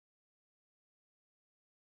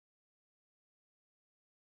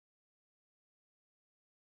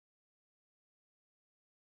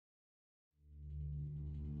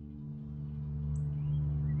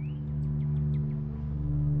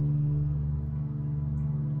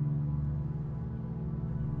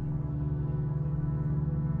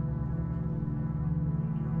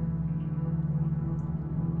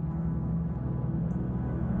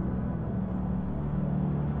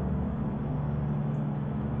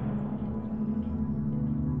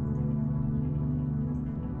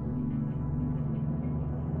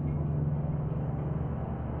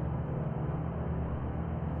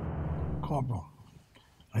Corporal,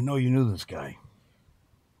 I know you knew this guy.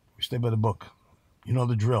 We stay by the book. You know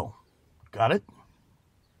the drill. Got it?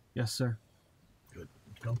 Yes, sir. Good.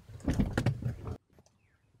 Go.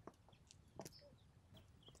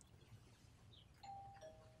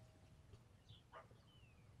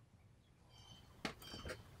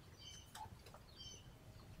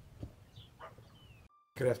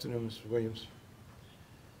 Good afternoon, Mr. Williams.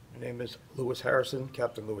 My name is Lewis Harrison,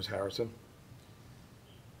 Captain Lewis Harrison.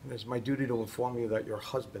 And it's my duty to inform you that your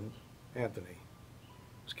husband, Anthony,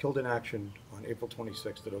 was killed in action on April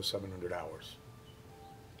 26th at 0700 hours.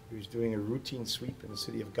 He was doing a routine sweep in the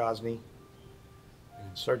city of Ghazni,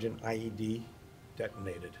 and Sergeant IED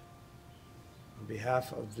detonated. On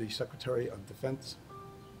behalf of the Secretary of Defense,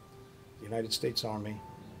 the United States Army,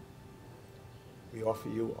 we offer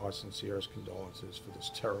you our sincerest condolences for this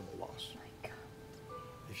terrible loss. Oh my God.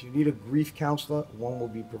 If you need a grief counselor, one will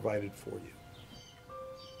be provided for you.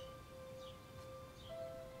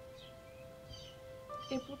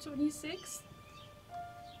 April 26th?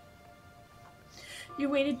 You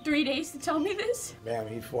waited 3 days to tell me this? Ma'am,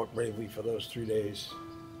 he fought bravely for those 3 days,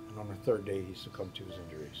 and on the third day he succumbed to his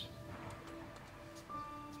injuries.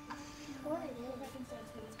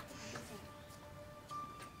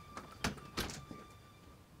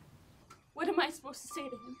 What am I supposed to say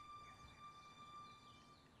to him?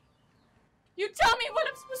 You tell me what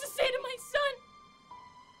I'm supposed to say to my son!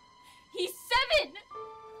 He's 7!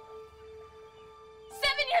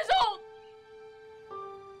 7 years old!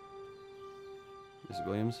 Mrs.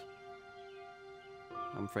 Williams,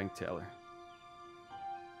 I'm Frank Taylor.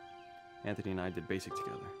 Anthony and I did basic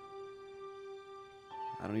together.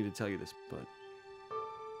 I don't need to tell you this, but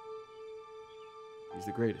he's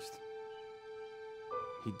the greatest.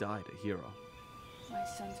 He died a hero. My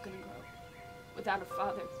son's gonna grow without a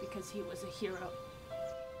father because he was a hero.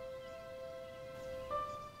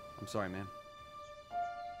 I'm sorry, ma'am.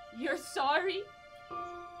 You're sorry?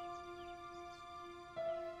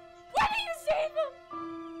 When do you save him?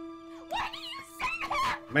 When do you save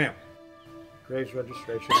him? Ma'am, Graves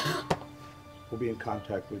Registration will be in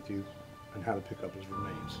contact with you on how to pick up his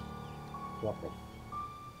remains. Corporal.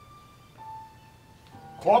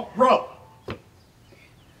 Corporal!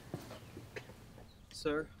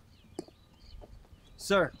 Sir?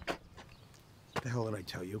 Sir? What the hell did I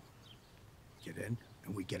tell you? Get in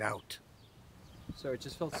and we get out. Sir, it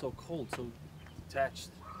just felt so cold, so detached.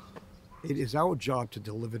 It is our job to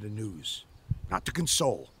deliver the news, not to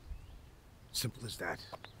console. Simple as that.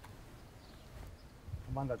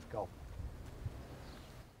 Come on, let's go.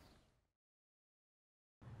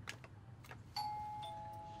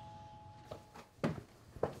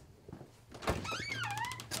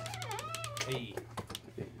 Hey,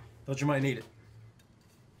 thought you might need it.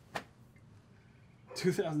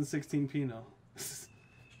 2016 Pinot.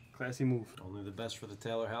 Classy move. Only the best for the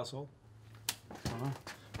Taylor household?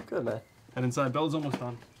 Good, man. Head inside. Bell's almost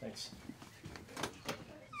done. Thanks.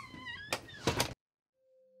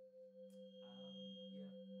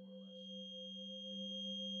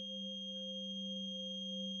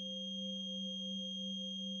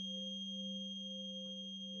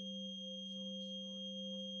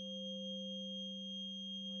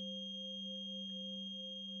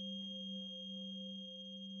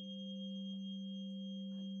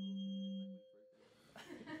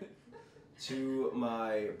 To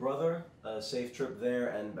my brother, a safe trip there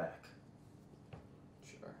and back.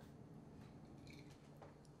 Sure.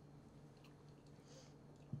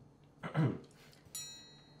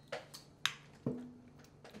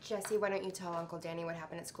 Jesse, why don't you tell Uncle Danny what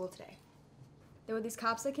happened at school today? There were these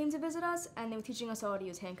cops that came to visit us, and they were teaching us all how to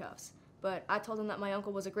use handcuffs. But I told them that my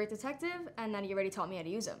uncle was a great detective, and that he already taught me how to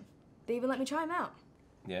use them. They even let me try him out.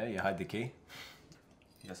 Yeah, you hide the key?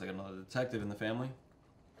 Guess I got another detective in the family.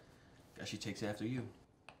 Guess she takes after you.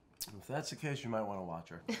 If that's the case, you might want to watch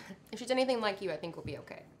her. If she's anything like you, I think we'll be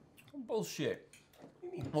okay. Bullshit.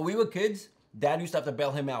 When we were kids, Dad used to have to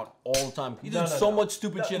bail him out all the time. He did so much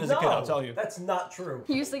stupid shit as a kid, I'll tell you. That's not true.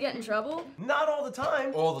 He used to get in trouble? Not all the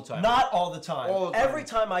time. All the time. Not all the time. All the time. Every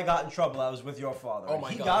time I got in trouble, I was with your father. Oh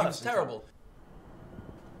my he God, got he us was in terrible.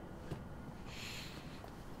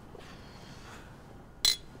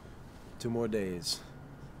 trouble. 2 more days.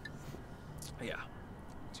 Yeah,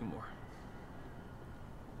 2 more.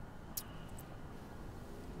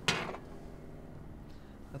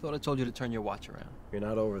 I thought I told you to turn your watch around. You're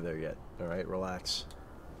not over there yet, all right? Relax.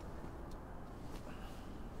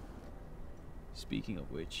 Speaking of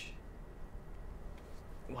which,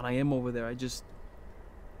 when I am over there, I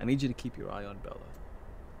need you to keep your eye on Bella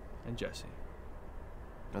and Jesse.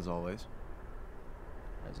 As always.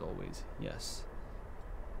 As always, yes.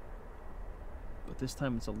 But this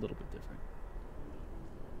time it's a little bit different.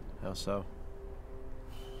 How so?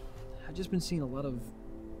 I've just been seeing a lot of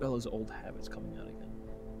Bella's old habits coming out again.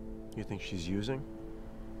 You think she's using?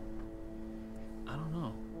 I don't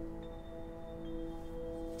know.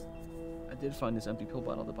 I did find this empty pill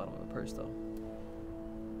bottle at the bottom of the purse, though.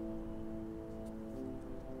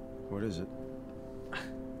 What is it?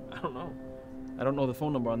 I don't know. I don't know the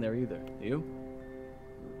phone number on there either. Do you?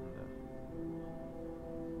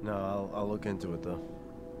 No, I'll look into it, though.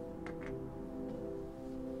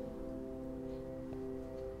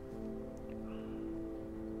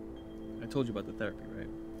 I told you about the therapy, right?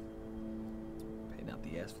 Paying out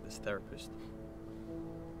the ass for this therapist.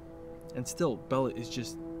 And still, Bella is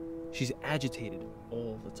just... she's agitated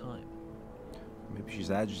all the time. Maybe she's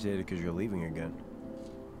agitated because you're leaving again.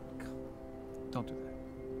 Don't do that.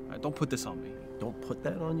 All right, don't put this on me. Don't put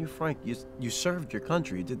that on you, Frank. You served your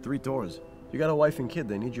country. You did 3 tours. You got a wife and kid.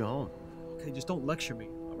 They need you home. Okay, just don't lecture me,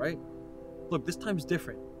 all right? Look, this time's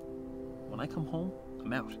different. When I come home,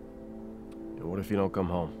 I'm out. And what if you don't come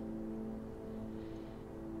home?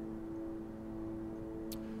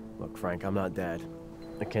 Look, Frank, I'm not Dad.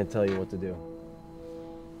 I can't tell you what to do.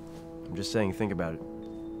 I'm just saying, think about it.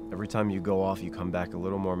 Every time you go off, you come back a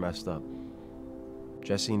little more messed up.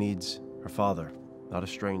 Jessie needs her father, not a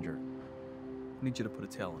stranger. I need you to put a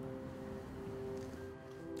tail on her.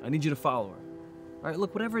 I need you to follow her. All right,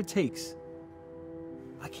 look, whatever it takes.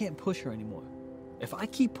 I can't push her anymore. If I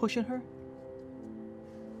keep pushing her,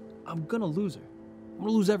 I'm gonna lose her. I'm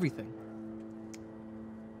gonna lose everything.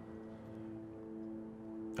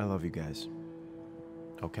 I love you guys.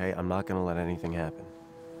 Okay? I'm not gonna let anything happen.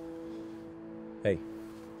 Hey.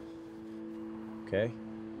 Okay?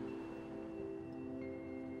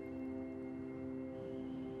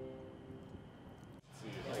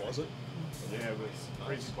 Was it? Yeah, it was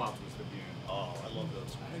Crazy Plops was the view. Oh, I love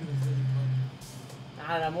those.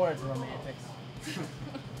 I'm more into romantics.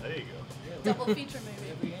 There you go. Double feature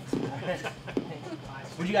movie.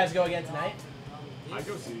 Would you guys go again tonight? I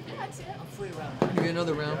go see you. Yeah, I'd see it. I'm free around. Can you get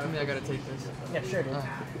another round for me? I gotta take this. Yeah, sure, dude.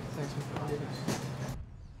 Thanks.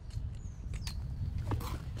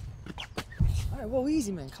 Alright, whoa,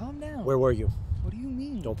 easy, man. Calm down. Where were you? What do you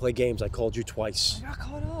mean? Don't play games. I called you twice. I got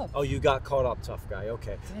caught up. Oh, you got caught up, tough guy.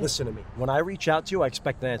 Okay. Damn. Listen to me. When I reach out to you, I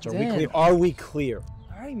expect an answer. Are we Damn. clear? Are we clear?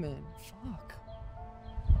 Alright, man. Fuck.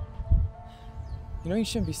 You know you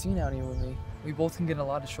shouldn't be seen out here with me. We both can get in a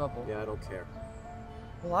lot of trouble. Yeah, I don't care.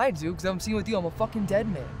 Well, I do, because I'm seen with you. I'm a fucking dead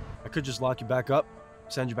man. I could just lock you back up,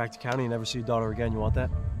 send you back to county, and never see your daughter again. You want that?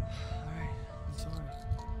 Alright, I'm sorry.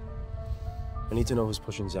 I need to know who's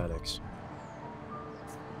pushing Xanax.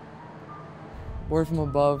 Word from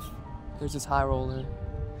above, there's this high roller.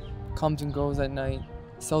 Comes and goes at night.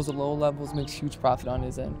 Sells the low levels, makes huge profit on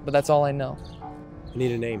his end. But that's all I know. I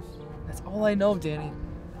need a name. That's all I know, Danny.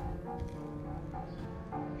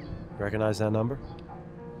 Recognize that number?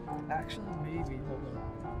 Actually, maybe. Hold on.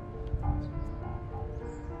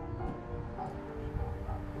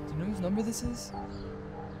 Do you know whose number this is?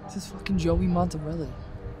 This is fucking Joey Montarelli.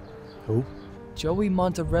 Who? Joey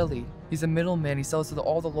Montarelli. He's a middleman. He sells to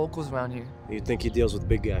all the locals around here. You think he deals with the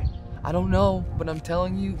big guy? I don't know, but I'm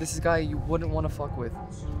telling you, this is a guy you wouldn't want to fuck with.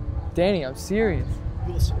 Danny, I'm serious.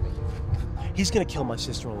 You listen to me. He's gonna kill my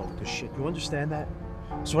sister-in-law with this shit. You understand that?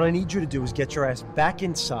 So what I need you to do is get your ass back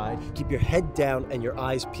inside, keep your head down, and your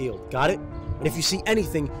eyes peeled. Got it? And if you see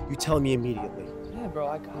anything, you tell me immediately. Yeah, bro,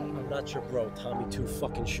 I got it. I'm not your bro, Tommy Two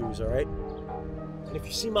fucking Shoes, all right? And if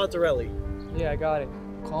you see Montarelli... Yeah, I got it.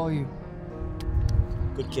 Call you.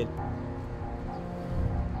 Good kid.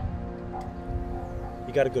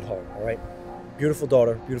 You got a good heart, all right? Beautiful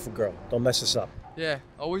daughter, beautiful girl. Don't mess this up. Yeah,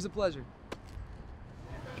 always a pleasure.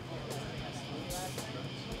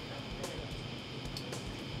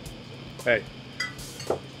 Hey,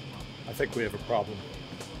 I think we have a problem.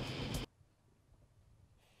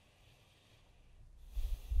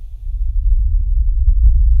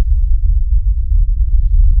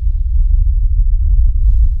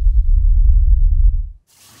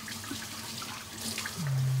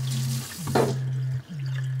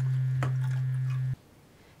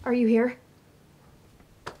 Are you here?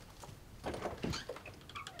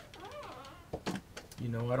 You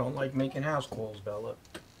know I don't like making house calls, Bella.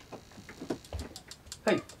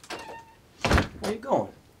 Hey, where you going?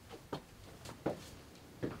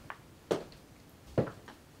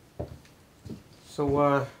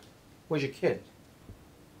 So, where's your kid?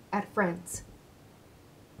 At friends.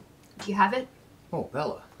 Do you have it? Oh,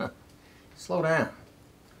 Bella. Slow down.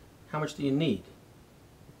 How much do you need?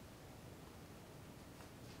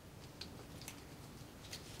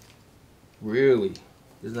 Really?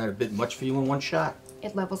 Isn't that a bit much for you in one shot?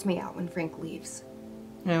 It levels me out when Frank leaves.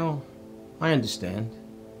 Yeah, well, I understand.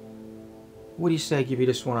 What do you say I give you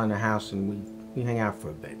this one on the house and we hang out for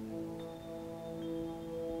a bit?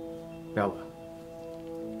 Bella.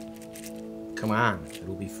 Come on,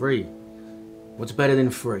 it'll be free. What's better than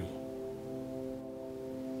free?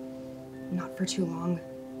 Not for too long.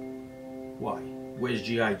 Why? Where's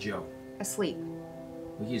G.I. Joe? Asleep.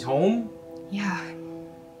 He's home? Yeah.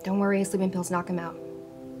 Don't worry, sleeping pills knock him out.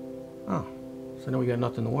 Oh, so now we got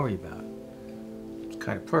nothing to worry about. It's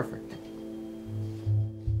kind of perfect.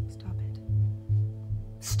 Stop it.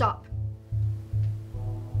 Stop.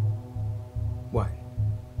 What?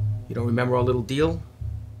 You don't remember our little deal?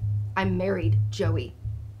 I'm married, Joey.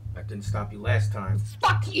 That didn't stop you last time.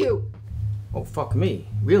 Fuck you! Oh, fuck me.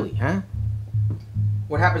 Really, huh?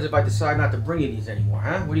 What happens if I decide not to bring you these anymore,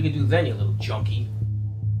 huh? What are you gonna do then, you little junkie?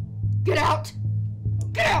 Get out!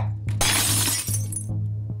 Get out!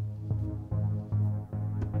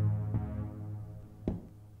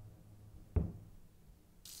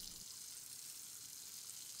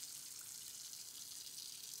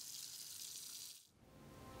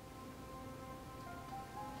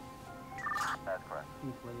 That's correct.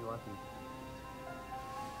 When you lucky.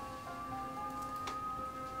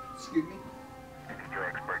 Excuse me? Your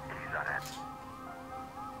expertise on it.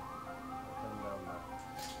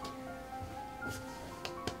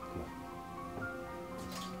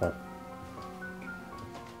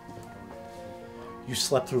 You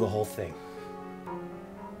slept through the whole thing.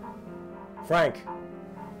 Frank!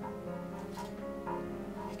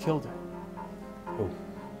 He killed her. Who?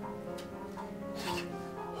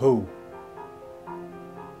 Who?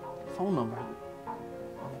 Phone number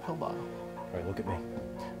on the pill bottle. All right, look at me.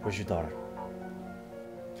 Where's your daughter?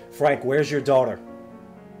 Frank, where's your daughter?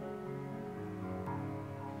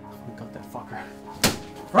 We got that fucker.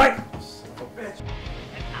 Frank! Son of a bitch.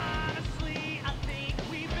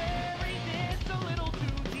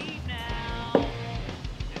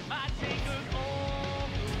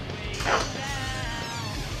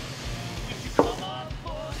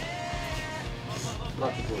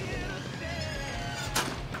 Not the good.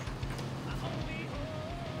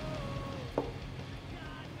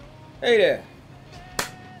 Hey there.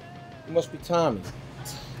 You must be Tommy.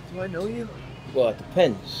 Do I know you? Well, it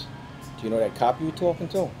depends. Do you know that cop you were talking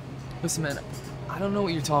to? Listen, man, I don't know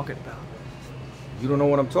what you're talking about. You don't know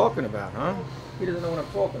what I'm talking about, huh? He doesn't know what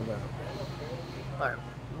I'm talking about. Alright,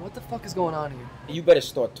 what the fuck is going on here? You better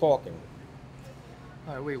start talking.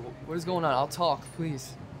 Alright, wait, what is going on? I'll talk,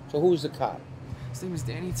 please. So who's the cop? His name is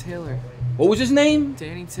Danny Taylor. What was his name?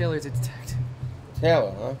 Danny Taylor's a detective.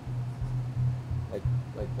 Taylor, huh?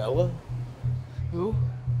 Like Bella? Who?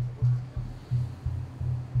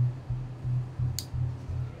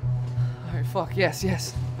 Alright, fuck,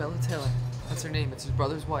 yes. Bella Taylor. That's her name. It's his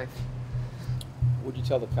brother's wife. What'd you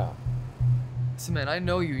tell the cop? Listen, man, I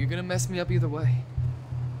know you. You're gonna mess me up either way.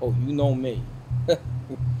 Oh, you know me.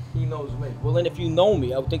 He knows me. Well, then if you know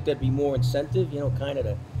me, I would think there'd be more incentive, you know, kind of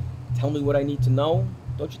to tell me what I need to know.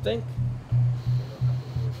 Don't you think?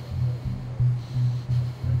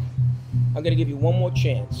 I'm gonna give you one more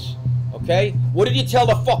chance, okay? What did you tell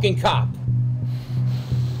the fucking cop?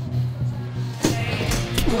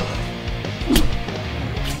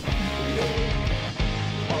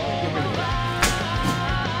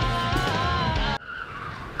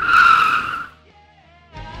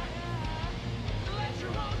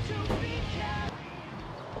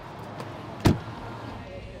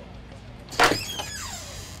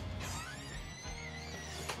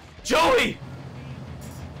 Joey!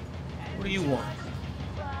 What do you want?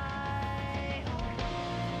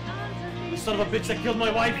 The son of a bitch that killed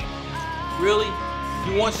my wife? Really?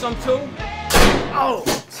 You want some too? Oh!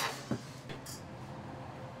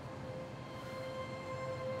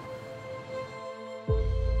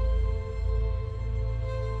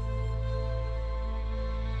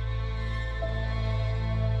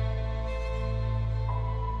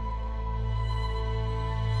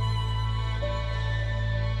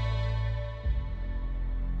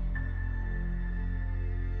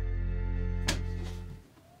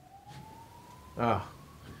 Ah.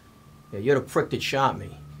 Yeah, you're the prick that shot me.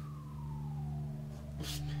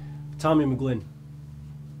 Tommy McGlynn.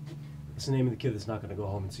 That's the name of the kid that's not gonna go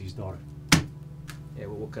home and see his daughter. Yeah,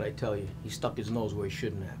 well, what could I tell you? He stuck his nose where he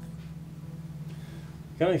shouldn't have.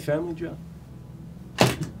 Got any family, Joe?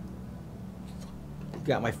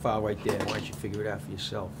 Got my file right there. Why don't you figure it out for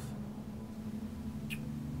yourself?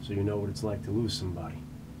 So you know what it's like to lose somebody.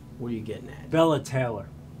 What are you getting at? Bella Taylor.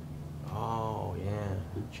 Oh, yeah.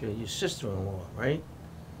 Your sister-in-law, right?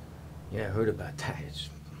 Yeah, I heard about that.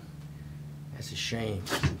 That's a shame.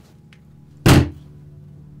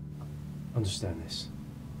 Understand this.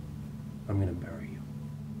 I'm gonna bury you.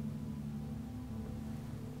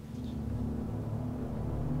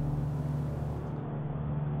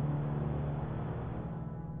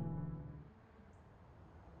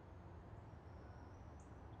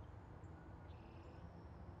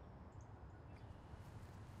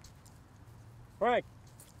 Frank.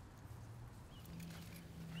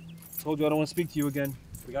 Told you I don't want to speak to you again.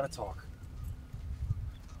 We gotta talk.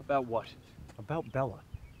 About what? About Bella.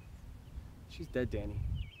 She's dead, Danny.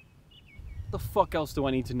 What the fuck else do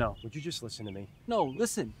I need to know? Would you just listen to me? No,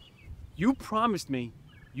 listen. You promised me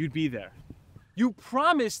you'd be there. You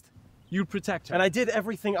promised you'd protect her. And I did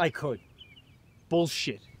everything I could.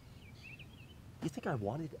 Bullshit. You think I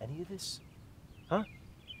wanted any of this? Huh?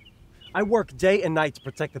 I work day and night to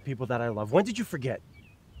protect the people that I love. When did you forget?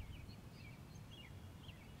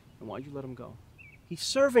 And why'd you let him go? He's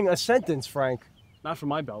serving a sentence, Frank. Not for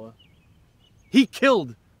my Bella. He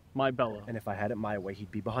killed my Bella. And if I had it my way,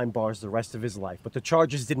 he'd be behind bars the rest of his life. But the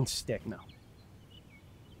charges didn't stick. No.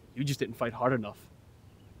 You just didn't fight hard enough.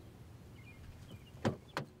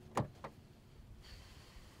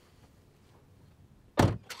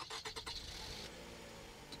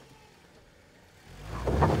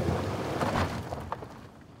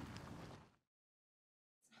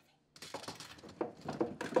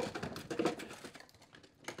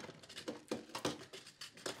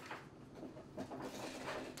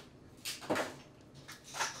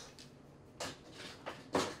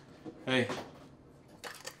 Hey.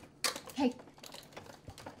 Hey.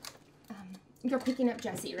 You're picking up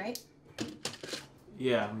Jesse, right?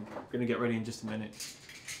 Yeah, I'm gonna get ready in just a minute.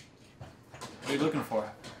 What are you looking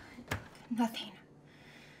for? Nothing.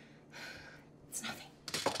 It's nothing.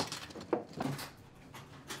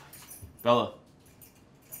 Bella.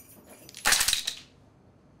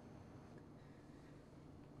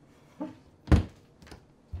 I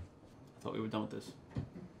thought we were done with this.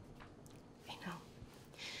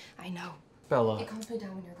 I know. Bella. It calms me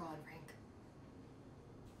down when you're gone, Frank.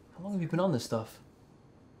 How long have you been on this stuff?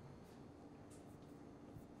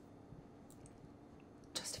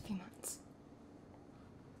 Just a few months.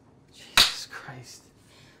 Jesus Christ.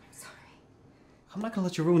 I'm sorry. I'm not gonna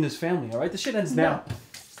let you ruin this family, alright? The shit ends now.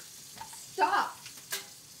 Stop!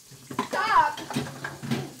 Stop!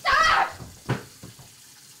 Stop!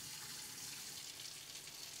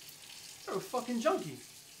 You're a fucking junkie.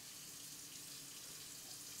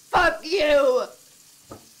 Fuck you!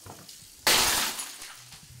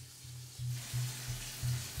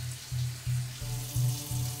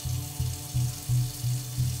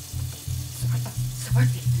 Sorry.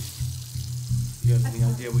 You have any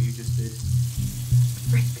idea what you just did?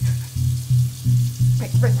 Frank.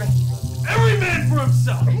 Every man for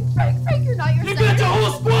himself! Frank, you're not yourself. You got your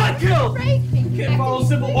whole squad killed! Frank, You can't follow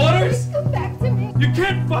simple orders? Come back to me. You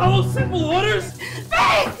can't follow simple orders?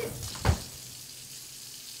 Frank!